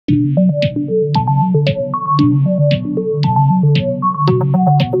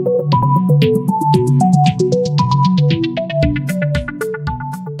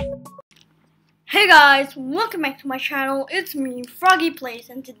welcome back to my channel. It's me, Froggy Plays,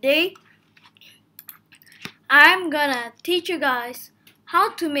 and today I'm gonna teach you guys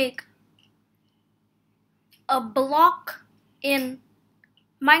how to make a block in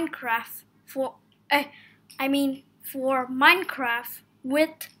Minecraft for Minecraft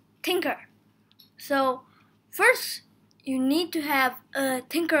with Tynker. So first you need to have a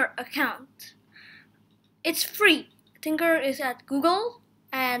Tynker account. It's free. Tynker is at Google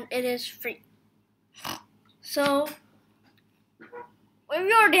and it is free. So if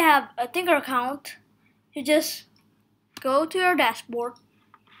you already have a Tynker account, you just go to your dashboard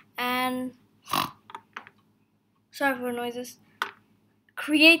and sorry for noises.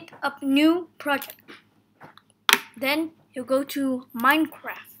 Create a new project. Then you go to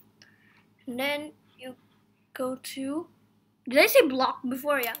Minecraft. And then you go to, did I say block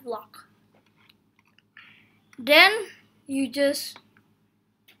before? Yeah, block. Then you just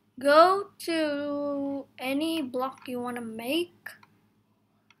go to any block you want to make.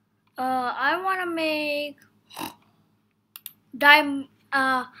 I want to make diamond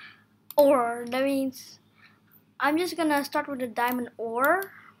ore. That means I'm just gonna start with the diamond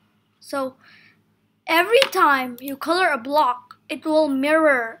ore. So every time you color a block, it will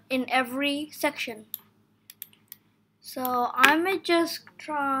mirror in every section. So I'm gonna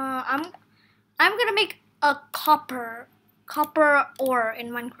make a copper ore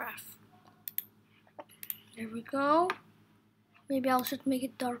in Minecraft. There we go. Maybe I should make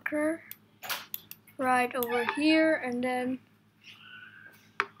it darker right over here, and then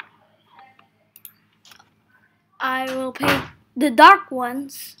I will paint the dark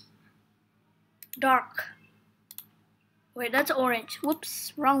ones dark. Wait, that's orange.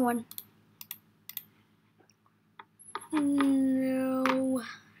 Whoops, wrong one. No.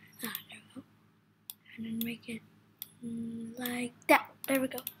 There we go. And then make it like that. There we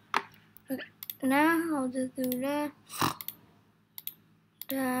go. Okay. Now I'll just do that.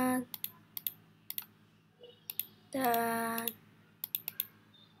 That.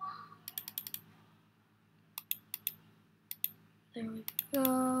 There we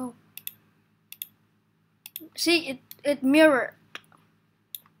go. See, it mirrored.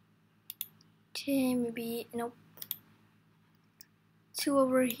 Okay, maybe nope. Two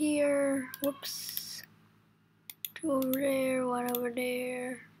over here. Whoops. Two over there. One over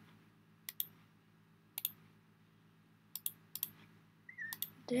there.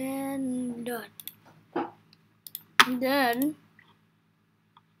 Then done. Then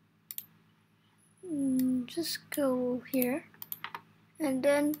just go here and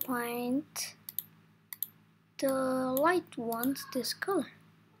then paint the light ones this color.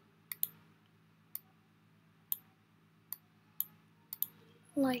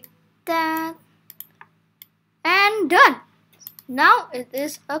 Like that. And done! Now it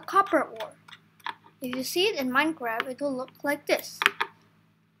is a copper ore. If you see it in Minecraft, it will look like this.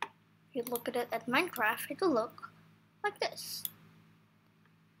 If you look at it at Minecraft, it will look like this.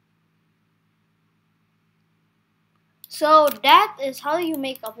 So that is how you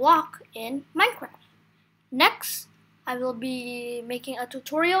make a block in Minecraft. Next, I will be making a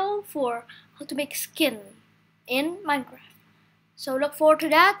tutorial for how to make skin in Minecraft. So look forward to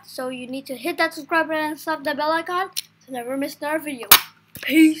that. So you need to hit that subscribe button and slap the bell icon to never miss another video.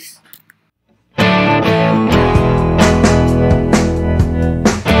 Peace!